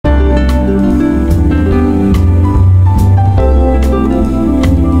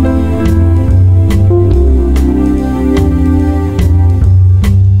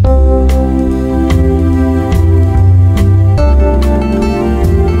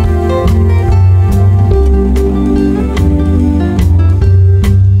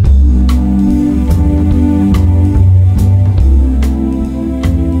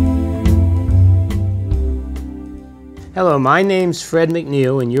my name's Fred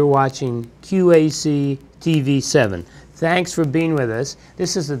McNeil, and you're watching QAC TV 7. Thanks for being with us.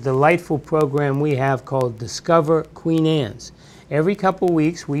 This is a delightful program we have called Discover Queen Anne's. Every couple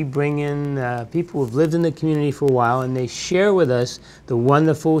weeks, we bring in people who've lived in the community for a while, and they share with us the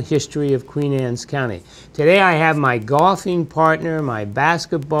wonderful history of Queen Anne's County. Today, I have my golfing partner, my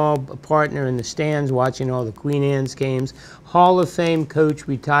basketball partner in the stands watching all the Queen Anne's games, Hall of Fame coach,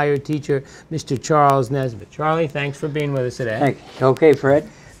 retired teacher, Mr. Charles Nesbitt. Charlie, thanks for being with us today. Hey, okay, Fred.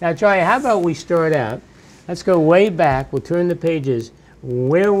 Now, Charlie, how about we start out? Let's go way back. We'll turn the pages.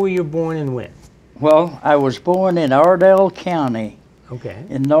 Where were you born and when? Well, I was born in Ardell County, Okay.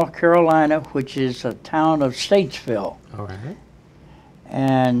 in North Carolina, which is a town of Statesville. All right.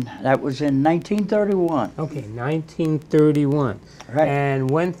 And that was in 1931. Okay, 1931. Right. And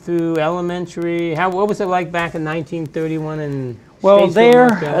went through elementary. What was it like back in 1931 in Well, Statesville, there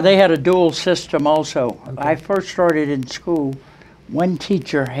North Carolina? they had a dual system also. Okay. I first started in school. One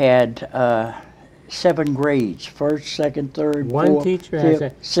teacher had 7 grades, first, second, third, One fourth, teacher has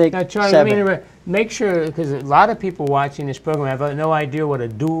fifth, a... sixth, Now, Charlie, seventh. let me interrupt. Make sure, because a lot of people watching this program have no idea what a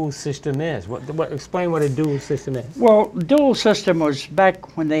dual system is. Explain what a dual system is. Well, dual system was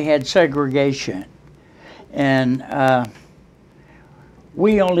back when they had segregation. And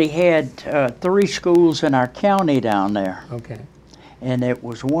we only had 3 schools in our county down there. Okay. And it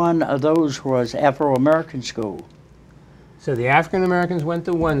was one of those was Afro-American school. So the African Americans went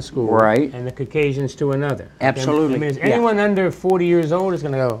to one school, Right. and the Caucasians to another. Absolutely. I mean, yeah. anyone under 40 years old is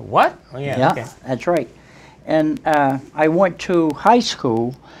going to go, what? Oh, yeah. Yeah, Okay. that's right. And I went to high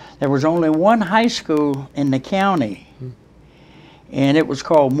school. There was only one high school in the county, and it was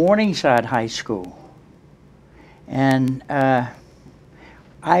called Morningside High School. And I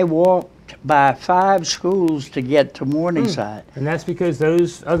walked by 5 schools to get to Morningside. And that's because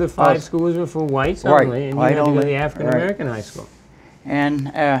those other 5 schools were for whites Right, only, and you white had to go to only, the African American high school. And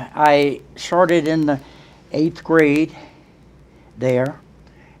I started in the 8th grade there,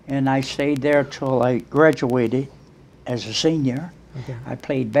 and I stayed there till I graduated as a senior. Okay. I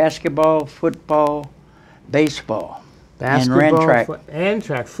played basketball, football, baseball, Basketball, and ran track. And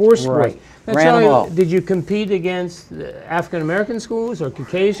track, 4 sports. Right. Now, Ran them all. Charlie, did you compete against African American schools or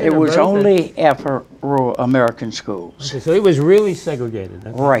Caucasian? It or was both? only Afro-American schools. Okay, so it was really segregated.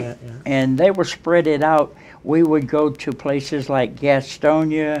 Okay, Right. yeah. And they were spread it out. We would go to places like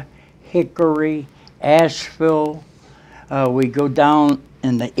Gastonia, Hickory, Asheville. We'd go down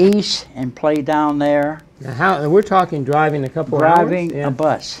in the east and play down there. Now, we're talking driving a couple Driving hours? Yeah. a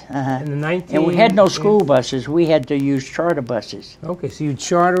bus. In the And we had no school buses. We had to use charter buses. Okay, so you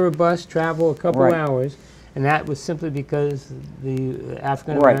charter a bus, travel a couple Right. hours, and that was simply because the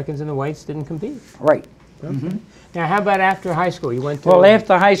African Right. Americans and the whites didn't compete. Right. Okay. Now, how about after high school? You went to... Well,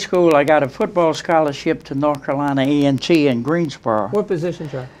 after high school, I got a football scholarship to North Carolina A&T in Greensboro. What position,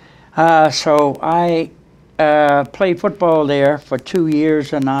 Charlie? So I played football there for 2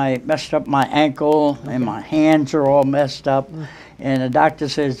 years, and I messed up my ankle, and my hands are all messed up. And the doctor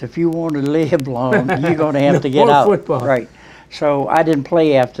says, if you want to live long, you're going to have to get more out. football. Right. So I didn't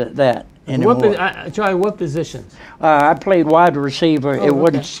play after that anymore. Charlie, what positions? I played wide receiver. Oh, It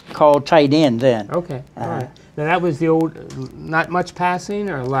wasn't called tight end then. Okay, all right. Now, that was the old, not much passing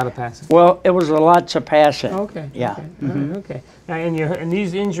or a lot of passing? Well, it was lots of passing. Okay. Yeah. Okay. All right, okay. Now, and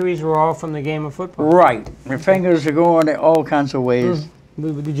these injuries were all from the game of football? Right. My fingers are going all kinds of ways.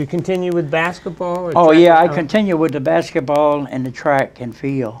 Did you continue with basketball? Or Oh, track yeah, I and- continue with the basketball and the track and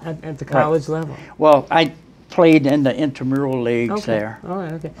field. At the college level? Well, I played in the intramural leagues Okay. there. All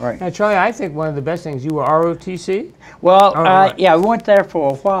right, okay. Right. Now, Charlie, I think one of the best things, you were ROTC? Well, right. yeah, I went there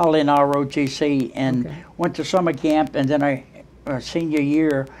for a while in ROTC and Okay. went to summer camp, and then senior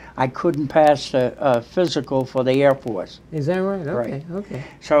year, I couldn't pass the physical for the Air Force. Is that right? Okay, Right. okay.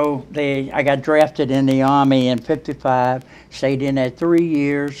 So I got drafted in the Army in '55, stayed in there 3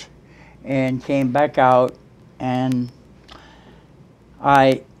 years, and came back out, and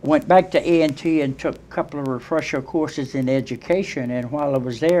I went back to A&T and took a couple of refresher courses in education, and while I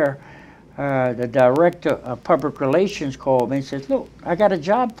was there, the director of public relations called me and said, look, I got a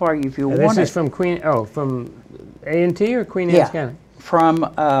job for you if you Now, want this is it. from A&T or Queen Anne's County? From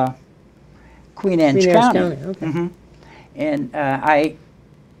Queen Anne's Queen Anne's County. County, okay. And I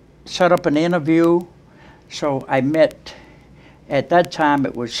set up an interview, so I met, at that time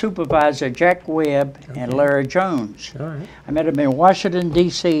it was Supervisor Jack Webb and Larry Jones. All right. I met him in Washington,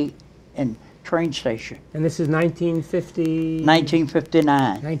 D.C. in train station. And this is 1950? 1959.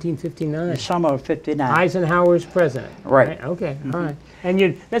 1959. The summer of '59. Eisenhower's president. Right. Okay, all right.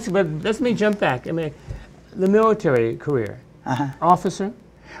 And but let me jump back. I mean, the military career. Officer?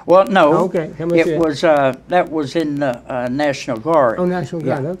 Well, no. Okay. How much It was that was in the National Guard. Oh, National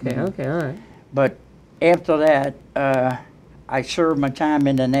Guard. Yeah. Okay. Okay. All right. But after that, I served my time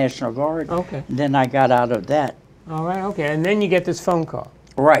in the National Guard. Okay. Then I got out of that. All right. Okay. And then you get this phone call.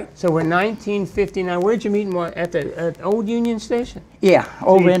 Right. So we're 1959. Where'd you meet at Old Union Station? Yeah,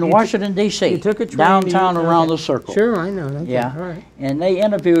 over you- in you Washington, D.C. You took a train downtown to, around okay. the circle. Sure, I know. Okay. Yeah. All right. And they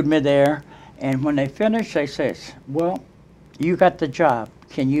interviewed me there, and when they finished, they says, "Well, you got the job.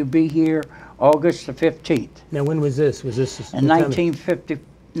 Can you be here August the 15th?" Now, when was this? Was this In what time?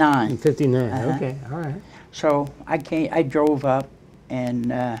 1959. 59. Uh-huh. Okay. All right. So I drove up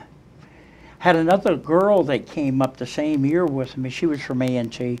and had another girl that came up the same year with me. She was from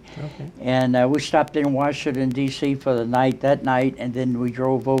A&T. Okay. And we stopped in Washington, D.C. for the night, that night, and then we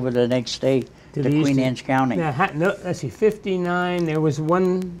drove over the next day to the Queen Eastern- Anne's County. Now, no, let's see. 59. There was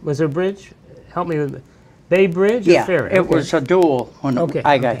one. Was there a bridge? Help me with it. Bay Bridge or Yeah, ferry? it Okay. was a duel when Okay.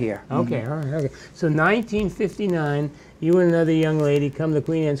 I got okay. here. Okay. All right. Okay. So 1959, you and another young lady come to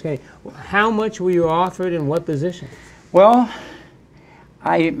Queen Anne's County. How much were you offered and what position? Well,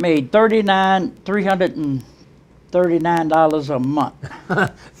 I made $339 a month.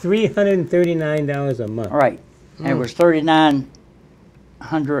 $339 a month. Right. And it was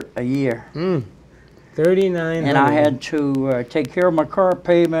 $3,900 a year. 39. And I had to take care of my car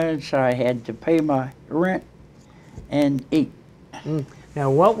payments. I had to pay my rent and eat. Now,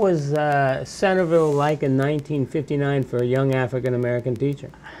 what was Centerville like in 1959 for a young African American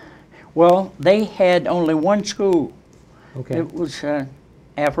teacher? Well, they had only one school. Okay. It was an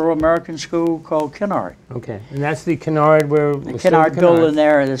Afro-American school called Kennard. Okay. And that's the Kennard where The Kennard building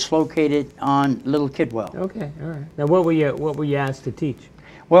there that's located on Little Kidwell. Okay. All right. Now, what were you asked to teach?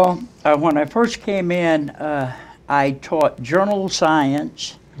 Well, when I first came in, I taught journal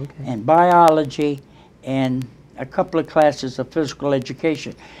science Okay. and biology and a couple of classes of physical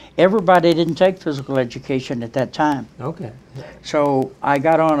education. Everybody didn't take physical education at that time. Okay. So I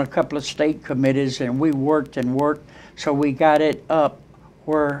got on a couple of state committees and we worked and worked. So we got it up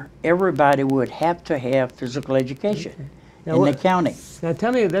where everybody would have to have physical education Now, in the county. Now,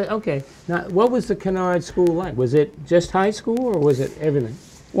 tell me that. Okay. Now, what was the Kennard School like? Was it just high school or was it everything?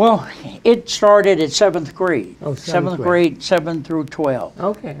 Well, it started at 7th grade. Oh, 7th grade, 7 through 12.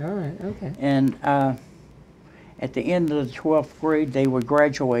 Okay. All right. Okay. And at the end of the 12th grade, they would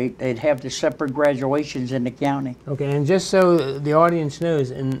graduate. They'd have the separate graduations in the county. Okay. And just so the audience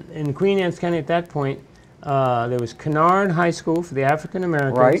knows, in Queen Anne's County at that point, there was Kennard High School for the African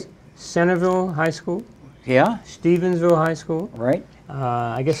Americans. Right. Centerville High School. Yeah, Stevensville High School. right.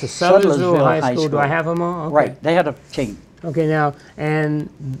 I guess the Sudlersville High School. Do I have them all? Okay. Right, they had a team. Okay, now, and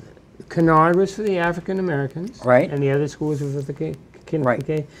Kennard was for the African Americans. Right. And the other schools were for the kids. Right.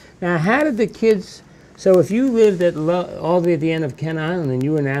 Okay. Now, how did the kids, so if you lived at all the way at the end of Kent Island and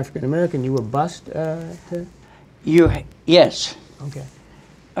you were an African American, you were bused to? Yes. Okay.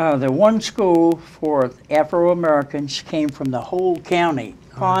 The one school for Afro-Americans came from the whole county.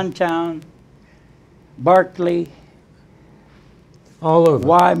 Contown, Berkeley, All over.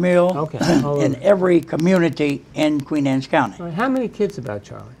 Y Mill, Okay, all in over. every community in Queen Anne's County. All right, how many kids about,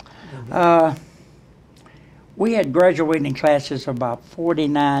 Charlie? We had graduating classes of about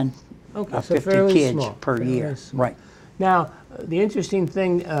 49 Okay, or so 50 fairly kids small. per Fairly year. small. Right. Now, the interesting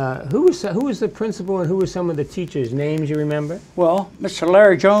thing, who was the principal and who were some of the teachers' names you remember? Well, Mr.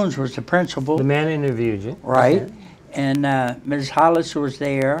 Larry Jones was the principal. The man who interviewed you. Right. Okay. And Ms. Hollis was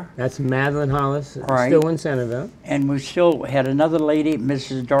there. That's Madeline Hollis, Right. still in Centerville. And we still had another lady,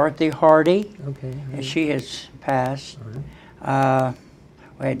 Mrs. Dorothy Hardy, Okay. and she has passed. We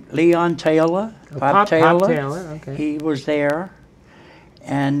had Leon Taylor, Oh, Pop Taylor. Pop Taylor, okay. He was there.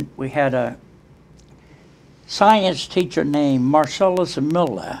 And we had a science teacher named Marcellus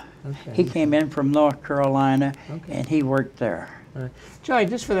Miller. Okay. He came in from North Carolina, Okay. and he worked there. All right. Charlie,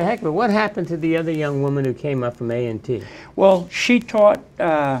 just for the heck of it, what happened to the other young woman who came up from A&T? Well, she taught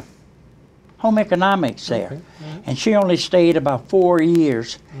home economics there, Okay. and she only stayed about 4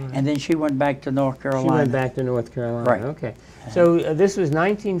 years, and then she went back to North Carolina. She went back to North Carolina. Right. Okay. So this was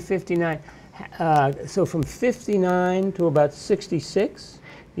 1959. So from 59 to about 66,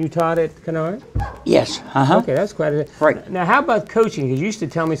 you taught at Kennard? Yes. Uh-huh. Okay, that's quite a. Right. Now, how about coaching? Because you used to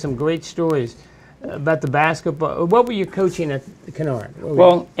tell me some great stories about the basketball. What were you coaching at Kennard?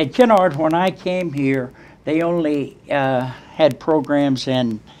 Well, at Kennard, when I came here, they only had programs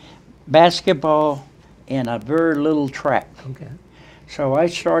in basketball and a very little track. Okay. So I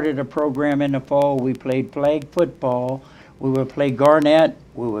started a program in the fall. We played flag football. We would play Garnett.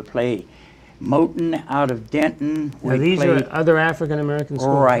 We would play Moton out of Denton. Now, these are other African American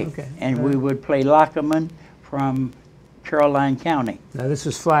schools. Right. Okay. And we would play Lockerman from Caroline County. Now this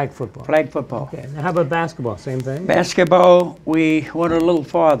was flag football. Flag football. Okay. Now how about basketball? Same thing? Basketball, we went a little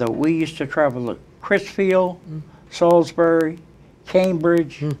farther. We used to travel to Chrisfield, Salisbury,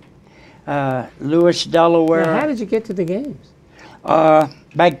 Cambridge, Lewis, Delaware. Now, how did you get to the games?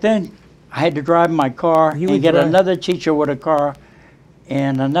 Back then, I had to drive my car and get another teacher with a car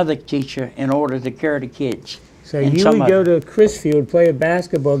and another teacher in order to carry the kids. So you would go to Chrisfield, play a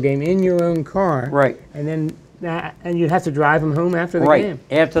basketball game in your own car. Right. And then and you'd have to drive them home after the game.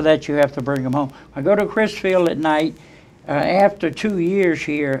 Right. After that, you have to bring them home. I go to Chrisfield at night. After 2 years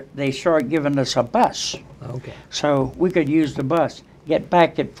here, they start giving us a bus. Okay. So we could use the bus. Get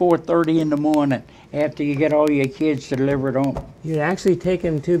back at 4:30 in the morning after you get all your kids delivered home. You'd actually take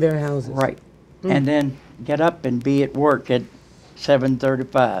them to their houses. Right. And then get up and be at work at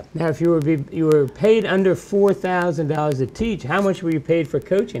 7:35. Now, if you were paid under $4,000 to teach, how much were you paid for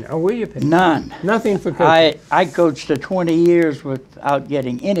coaching? Or were you paid? None. Nothing for coaching? I coached for 20 years without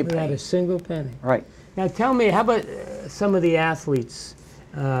getting any pay. Without a single penny? Right. Now, tell me, how about some of the athletes?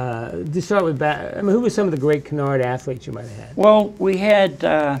 To start with, who were some of the great Kennard athletes you might have had? Well, we had,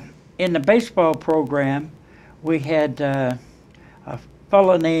 in the baseball program, we had a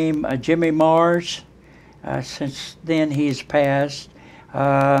fellow named Jimmy Mars. Since then, he's passed.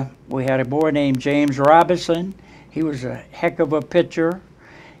 We had a boy named James Robinson. He was a heck of a pitcher.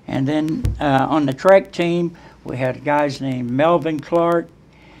 And then on the track team, we had guys named Melvin Clark.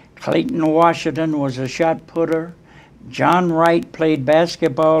 Clayton Washington was a shot putter. John Wright played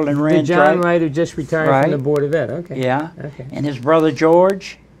basketball and ran track. John Wright, who just retired from the Board of Ed. Okay. Yeah. Okay. And his brother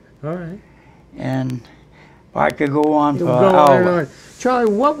George. All right. And I could go on for hours.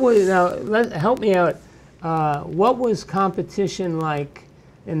 Charlie, what was, help me out. What was competition like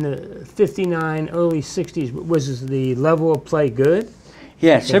in the 59, early 60s? Was the level of play good?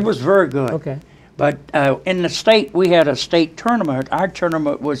 Yes, it was very good. Okay. But in the state, we had a state tournament. Our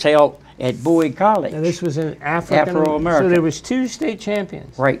tournament was held at Bowie College. Now this was in Afro-American. So there was 2 state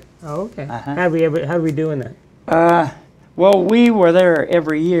champions. Right. Oh, okay. How did we do in that? Well, we were there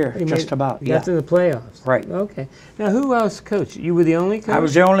every year, just about. You got to the playoffs. Right. Okay. Now, who else coached? You were the only coach? I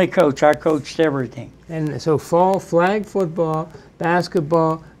was the only coach. I coached everything. And so fall, flag football,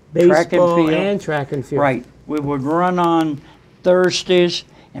 basketball, baseball, and track and field. Right. We would run on Thursdays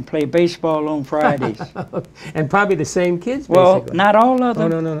and play baseball on Fridays. And probably the same kids, well, basically. not all of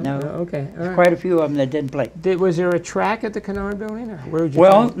them. Oh, no. Okay. All right. Quite a few of them that didn't play. Was there a track at the Kennard building? Or where would you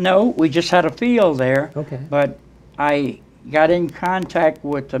Well, no. We just had a field there. Okay. But I got in contact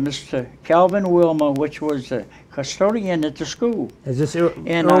with Mr. Calvin Wilmer, which was the custodian at the school. Is this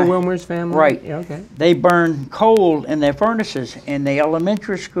Earl Wilmer's family? Right. Yeah, okay. They burned coal in their furnaces in the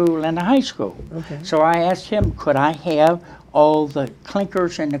elementary school and the high school. Okay. So I asked him, could I have all the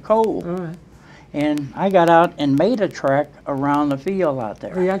clinkers and the coal? All right. And I got out and made a track around the field out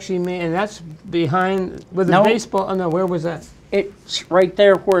there. Oh, you actually made, and that's behind, with the baseball, oh no, where was that? It's right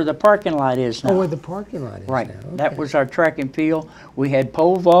there where the parking lot is now. Oh, where the parking lot is right. now. Okay. That was our track and field. We had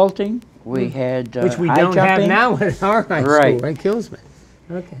pole vaulting. We had which we high don't jumping. have now at our high school, right? Kilsman.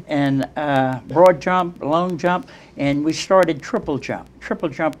 Okay. And broad jump, long jump, and we started triple jump. Triple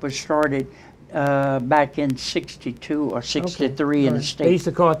jump was started back in 62 or 63 in the state. They used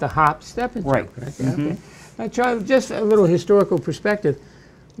to call it the hop, step, and jump. Right. Okay. Now, Charlie, just a little historical perspective.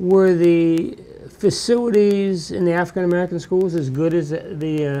 Were the facilities in the African-American schools as good as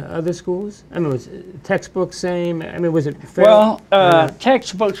the other schools? I mean, was textbooks same? I mean, was it fair? Well,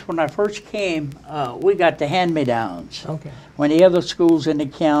 textbooks, when I first came, we got the hand-me-downs. Okay. When the other schools in the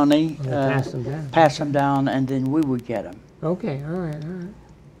county pass them down, and then we would get them. Okay, all right.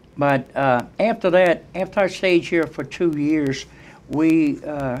 But after that, after I stayed here for 2 years, we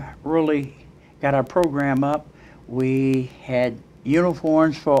really got our program up. We had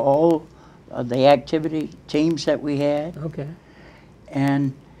uniforms for all the activity teams that we had. Okay.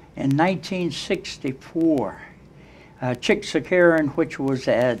 And in 1964, Chick Sakaran, which was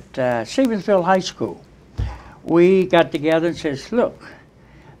at Stevensville High School, we got together and says, look,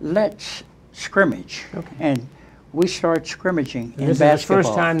 let's scrimmage. Okay. And we started scrimmaging in basketball. This is the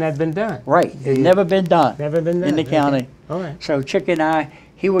first time that's been done. Right. It's never been done. Never been done. In the county. Okay. All right. So Chick and I,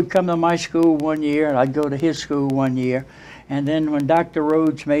 he would come to my school one year, and I'd go to his school one year. And then when Dr.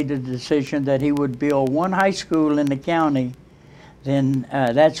 Rhodes made the decision that he would build one high school in the county, then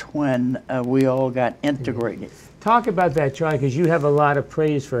that's when we all got integrated. Talk about that, Charlie, because you have a lot of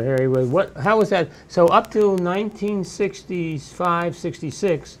praise for Harry. How was that? So up till 1965,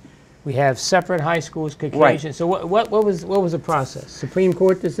 66, we have separate high schools, Caucasian. Right. So what was the process? Supreme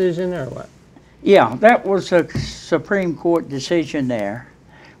Court decision or what? Yeah, that was a Supreme Court decision there,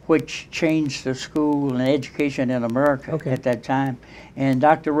 which changed the school and education in America Okay. at that time. And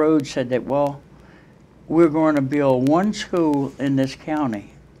Dr. Rhodes said that, well, we're going to build one school in this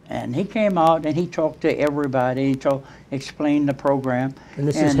county. And he came out and he talked to everybody. He explained the program. And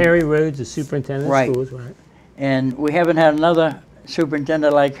this is Harry Rhodes, the superintendent Right. of schools, right? And we haven't had another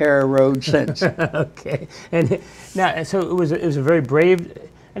superintendent like Harry Rhodes since. Okay. And now, so it was a very brave.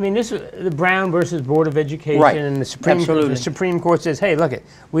 I mean, this was the Brown versus Board of Education, Right. and the Absolutely. Supreme Court says, "Hey, look it,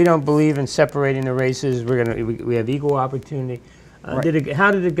 we don't believe in separating the races. We have equal opportunity." Right. How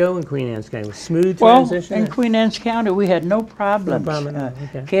did it go in Queen Anne's County? Was it smooth Well, transition? in Queen Anne's County, we had no problems. No problem at all,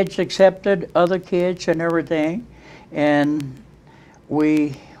 okay. Kids accepted other kids and everything. And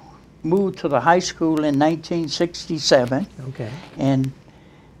we moved to the high school in 1967. Okay. And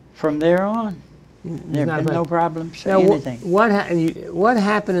from there on, there have been no problems, Now, anything. what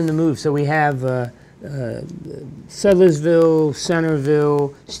happened in the move? So we have Sudlersville,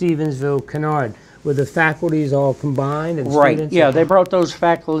 Centerville, Stevensville, Kennard. Were the faculties all combined and Right, students? yeah, they brought those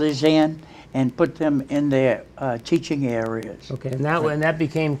faculties in and put them in their teaching areas. Okay, and that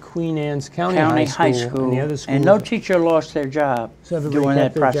became Queen Anne's County, High School. And the other schools. And no teacher lost their job So everybody doing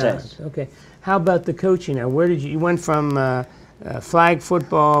kept that their process. jobs. Okay. How about the coaching now? Where did you went from flag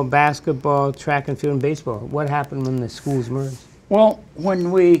football, basketball, track and field, and baseball? What happened when the schools merged? Well,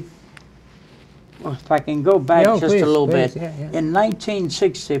 if I can go back just please, a little please, bit. yeah. In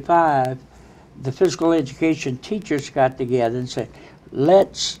 1965, the physical education teachers got together and said,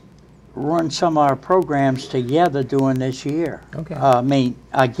 let's run some of our programs together during this year. Okay.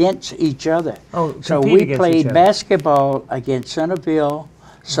 Against each other. Oh, so compete we against each played other. basketball against Centerville,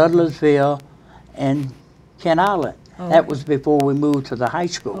 Sudlersville, and Kent Island. Oh, That okay. was before we moved to the high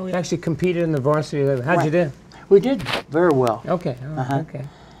school. Oh, you actually competed in the varsity level. How'd you do? We did very well. Okay. Oh, okay.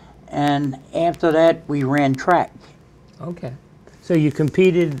 And after that, we ran track. Okay. So you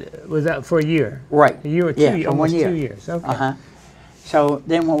competed, was that for a year? Right. A year or two? Yeah, for almost 1 year. 2 years. Okay. Uh-huh. So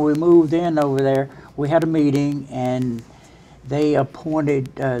then when we moved in over there, we had a meeting and they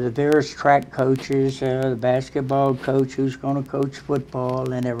appointed the various track coaches, the basketball coach who's going to coach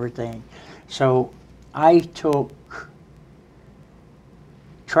football and everything. So I took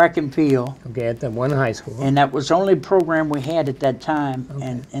track and field. Okay, at the one high school. And that was the only program we had at that time.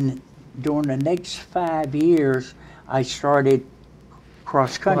 Okay. And during the next 5 years, I started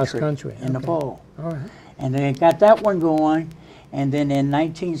cross country in the okay. fall. All right. And then I got that one going. And then in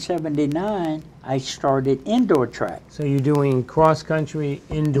 1979, I started indoor track. So you're doing cross country,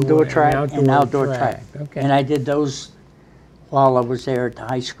 Indoor track and outdoor track. track. Okay. And I did those while I was there at the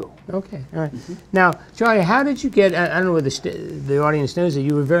high school. Okay, all right. Now, Charlie, how did you get, I don't know whether the audience knows that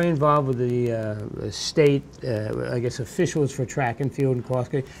you were very involved with the state, I guess, officials for track and field and cross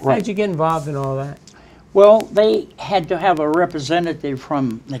country. How Right. did you get involved in all that? Well, they had to have a representative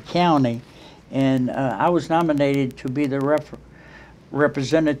from the county, and I was nominated to be the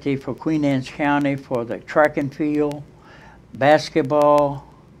representative for Queen Anne's County for the track and field, basketball,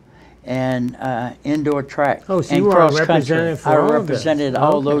 and indoor track. Oh, so and you were a cross country. representative for I all of this. represented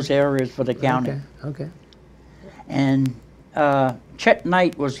all Okay. those areas for the county. Okay, okay. And Chet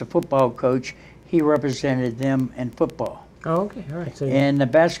Knight was the football coach. He represented them in football. Oh, okay, all right. So And the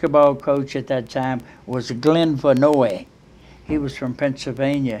basketball coach at that time was Glenn Vanoy. He was from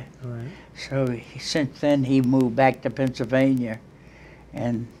Pennsylvania. all right. So since then he moved back to Pennsylvania,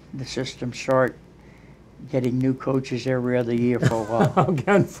 and the system started getting new coaches every other year for a while. Okay,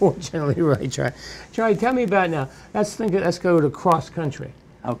 unfortunately, right, Charlie. Charlie, tell me about now. Let's go to cross country.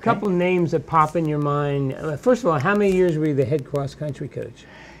 A Okay. couple names that pop in your mind. First of all, how many years were you the head cross country coach?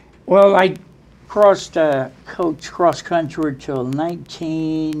 Well, I coached cross country till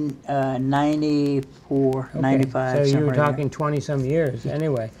 1994, Okay, 95. So you somewhere were in there. talking 20-some years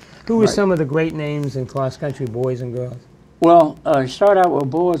anyway. Who were Right. some of the great names in cross country, boys and girls? Well, start out with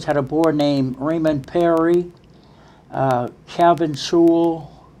boys. Had a boy named Raymond Perry, Calvin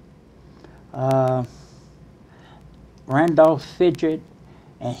Sewell, Randolph Fidget,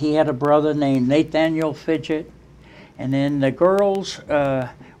 and he had a brother named Nathaniel Fidget. And then the girls,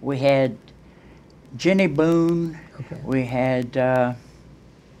 we had Jenny Boone. Okay. We had,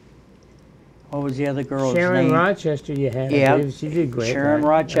 what was the other girl's Sharon name? Rochester you had. I Yeah, believe. She did great. Sharon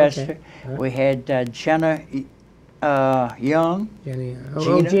right? Rochester. Okay. All right. We had Jenna Young. Jenny,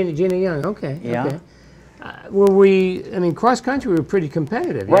 Gina. Gina Young, okay. Yeah. Okay. Cross country we were pretty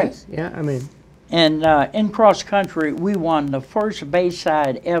competitive, Right. yes? Yeah, I mean. And in cross country, we won the first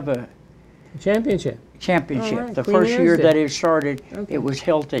Bayside ever Championship. championship. Oh, right. The Queen first year Anne's that Day. it started, Okay. it was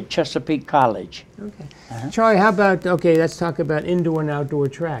held at Chesapeake College. Okay. Charlie, how about, let's talk about indoor and outdoor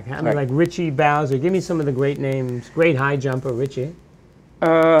track. I mean, Right. like Richie Bowser. Give me some of the great names. Great high jumper, Richie.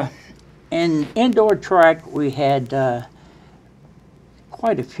 In indoor track, we had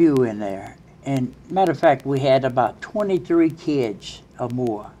quite a few in there. And matter of fact, we had about 23 kids or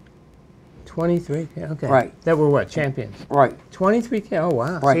more. 23? Okay. Right. That were what? Champions? Right. 23 kids? Oh,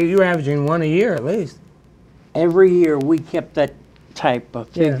 wow. Right. So you were averaging one a year at least. Every year we kept that type of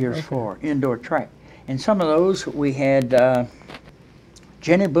Yeah, figures okay. for indoor track. And some of those we had,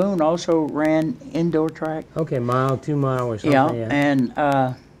 Jenny Boone also ran indoor track. Okay, mile, 2 mile or something. Yeah, Yeah. and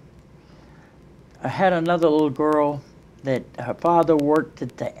I had another little girl that her father worked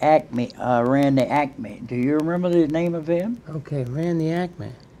at the Acme, ran the Acme. Do you remember the name of him? Okay, ran the Acme.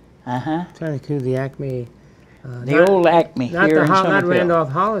 Uh-huh. Trying to do the Acme. The old Acme Not here in not Somerville. Randolph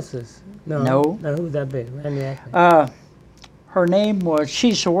Hollis's. No. No. No, who would that be? Ran the Acme. Her name was,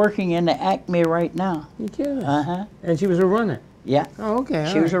 she's working in the Acme right now. You kidding? Uh-huh. And she was a runner. Yeah, Oh, okay.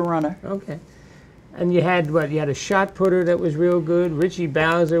 she was a runner. Okay. And you had what? You had a shot putter that was real good. Richie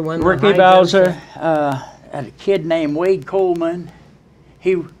Bowser won the Ricky high jump. Bowser, had a kid named Wade Coleman.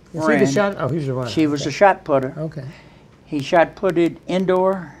 He Is he ran. the shot? Oh, he was a runner. She was a shot putter. Okay. He shot putted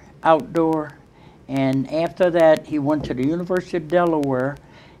indoor, outdoor, and after that he went to the University of Delaware.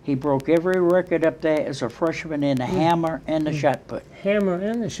 He broke every record up there as a freshman in the hammer and the shot put. Hammer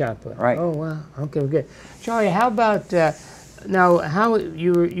and the shot put. Right. Oh wow. Okay, good. Charlie, how about now? How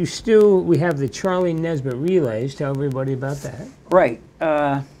you still? We have the Charlie Nesbitt relays. Tell everybody about that. Right.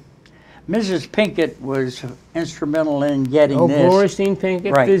 Mrs. Pinkett was instrumental in getting Oh, this. Florentine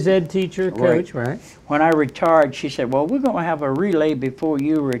Pinkett, Right. phys ed teacher, coach, right? When I retired, she said, well, we're going to have a relay before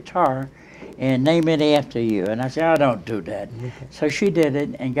you retire and name it after you. And I said, I don't do that. Okay. So she did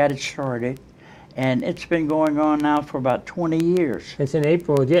it and got it started. And it's been going on now for about 20 years. It's in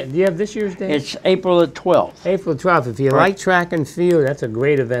April. Do you have this year's date? It's April the 12th. April 12th. If you Right. like track and field, that's a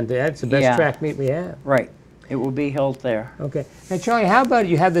great event. That's the best Yeah. track meet we have. Right. It will be held there. Okay. Now, Charlie, how about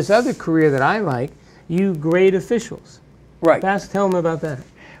you have this other career that I like? You grade officials. Right. Tell them about that.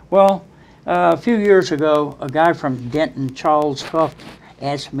 Well, a few years ago, a guy from Denton, Charles Huff,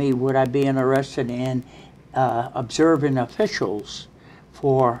 asked me would I be interested in observing officials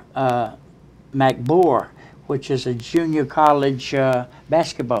for McBohr, which is a junior college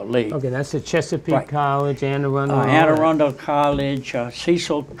basketball league. Okay, that's the Chesapeake Right. College, Anne Arundel. Anne Arundel College,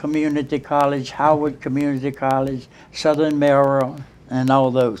 Cecil Community College, Howard Community College, Southern Maryland, and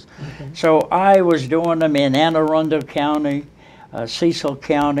all those. Okay. So I was doing them in Anne Arundel County, Cecil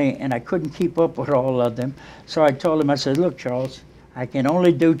County, and I couldn't keep up with all of them. So I told him, I said, look, Charles, I can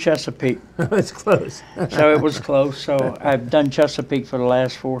only do Chesapeake. It's close. So it was close. So I've done Chesapeake for the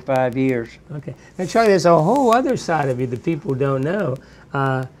last 4 or 5 years. Okay. Now, Charlie, there's a whole other side of you that people don't know.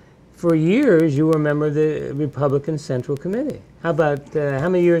 For years, you were a member of the Republican Central Committee. How about, how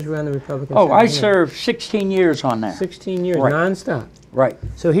many years were on the Republican Oh, Central I Committee? served 16 years on there. 16 years, Right. nonstop. Right.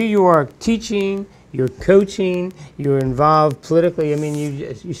 So here you are teaching, you're coaching, you're involved politically. I mean,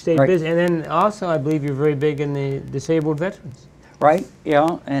 you stay Right. busy. And then also, I believe you're very big in the disabled veterans. Right,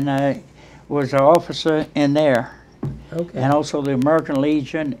 yeah, and I was an officer in there, Okay. and also the American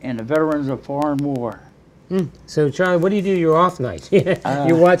Legion and the Veterans of Foreign War. So, Charlie, what do you do your off nights? You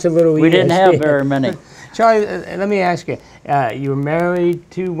watch a little We didn't ESPN. have very many. Charlie, let me ask you. You're married,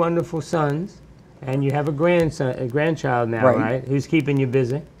 2 wonderful sons, and you have a grandchild now, Right. right? Who's keeping you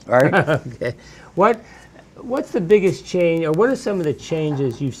busy? Right. Okay. What's the biggest change, or what are some of the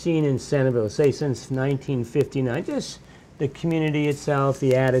changes you've seen in Centerville, say since 1959? Just the community itself,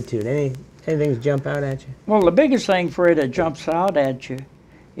 the attitude. Anything jump out at you? Well, the biggest thing, Fred, that jumps out at you,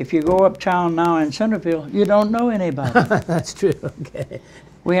 if you go uptown now in Centerville, you don't know anybody. That's true. Okay.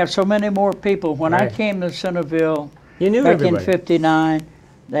 We have so many more people. When I Right. came to Centerville You knew back everybody. in '59,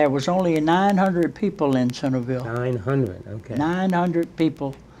 there was only 900 people in Centerville. 900. Okay. 900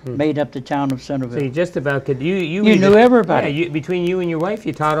 people made up the town of So Centerville. you just about could you You knew everybody. Yeah, between you and your wife,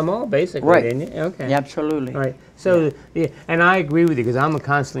 you taught them all basically, Right. didn't you? Okay. Yeah, absolutely. All right. So, yeah, and I agree with you because I'm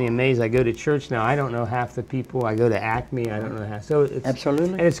constantly amazed. I go to church now. I don't know half the people. I go to Acme. I don't know half. So it's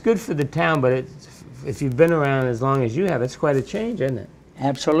Absolutely. and it's good for the town. But if you've been around as long as you have, it's quite a change, isn't it?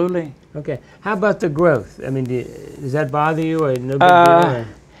 Absolutely. Okay. How about the growth? I mean, does that bother you or no big deal? Or?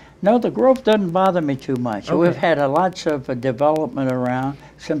 No, the growth doesn't bother me too much. Okay. We've had lots of development around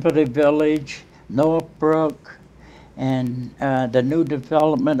Sympathy Village, Northbrook, and the new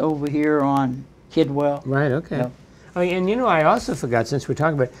development over here on Kidwell. Right. Okay. Yeah. Oh, and you know, I also forgot, since we're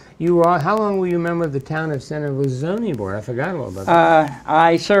talking about, you were, how long were you a member of the town of Centerville zoning board? I forgot all about that.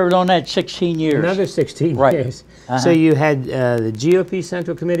 I served on that 16 years. Another 16 Right. years. Uh-huh. So you had the GOP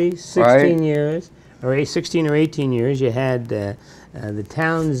Central Committee, 16 Right. years, or 16 or 18 years. You had the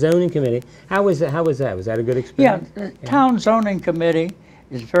Town Zoning Committee. How was that? Was that a good Yeah, experience? the Town Zoning Committee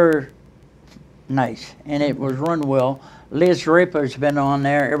It's very nice, and it was run well. Liz Draper's been on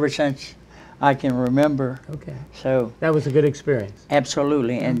there ever since I can remember. Okay. So that was a good experience.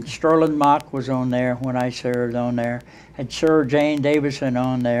 Absolutely. And Sterling Mock was on there when I served on there. Had Sir Jane Davison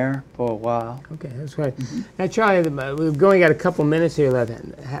on there for a while. Okay, that's right. Now, Charlie, we've only got a couple minutes here left.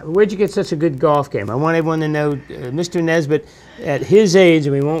 Where'd you get such a good golf game? I want everyone to know Mr. Nesbitt, at his age,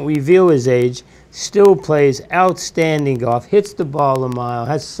 and we won't reveal his age, still plays outstanding golf, hits the ball a mile,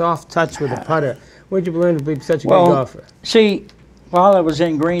 has soft touch with a putter. Where'd you learn to be such a good golfer? See, while I was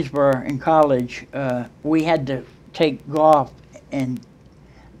in Greensboro in college, we had to take golf and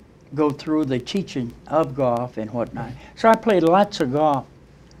go through the teaching of golf and whatnot. So I played lots of golf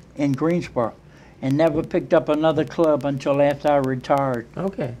in Greensboro and never picked up another club until after I retired.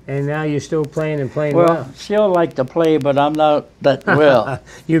 Okay, and now you're still playing and playing well? Well, still like to play, but I'm not that well.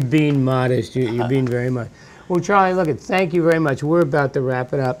 You're being modest. You're being very much. Well, Charlie, look, thank you very much. We're about to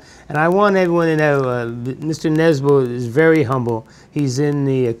wrap it up. And I want everyone to know Mr. Nesbitt is very humble. He's in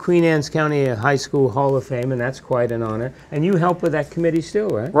the Queen Anne's County High School Hall of Fame, and that's quite an honor. And you help with that committee still,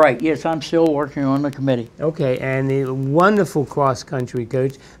 right? Right, yes, I'm still working on the committee. Okay, and the wonderful cross-country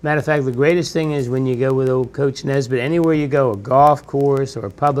coach. Matter of fact, the greatest thing is when you go with old Coach Nesbitt, anywhere you go, a golf course or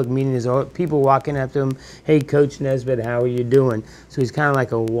a public meeting, there's people walking up to him, hey, Coach Nesbitt, how are you doing? So he's kind of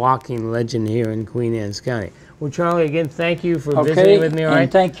like a walking legend here in Queen Anne's County. Well, Charlie, again, thank you for visiting with me. All right?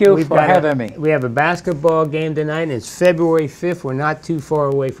 And thank you for having me. We have a basketball game tonight, and it's February 5th. We're not too far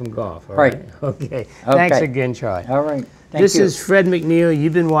away from golf. All right. Okay. Thanks again, Charlie. All right. This is Fred McNeil.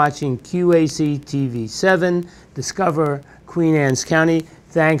 You've been watching QAC TV 7, Discover Queen Anne's County.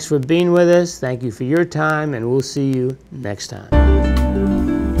 Thanks for being with us. Thank you for your time, and we'll see you next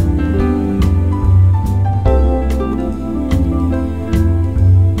time.